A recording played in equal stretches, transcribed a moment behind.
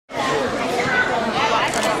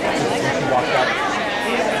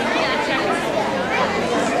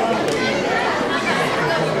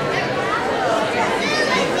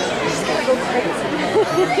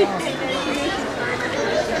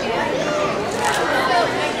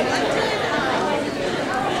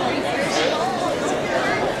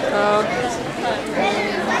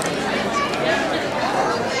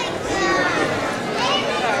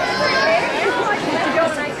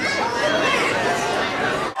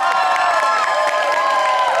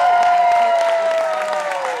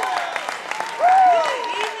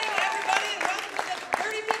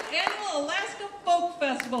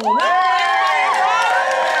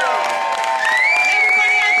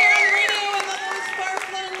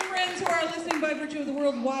of the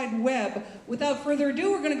World Wide Web. Without further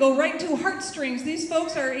ado, we're going to go right to Heartstrings. These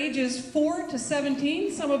folks are ages 4 to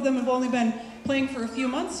 17. Some of them have only been playing for a few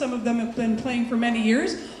months. Some of them have been playing for many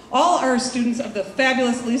years. All are students of the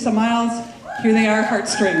fabulous Lisa Miles. Here they are,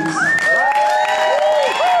 Heartstrings.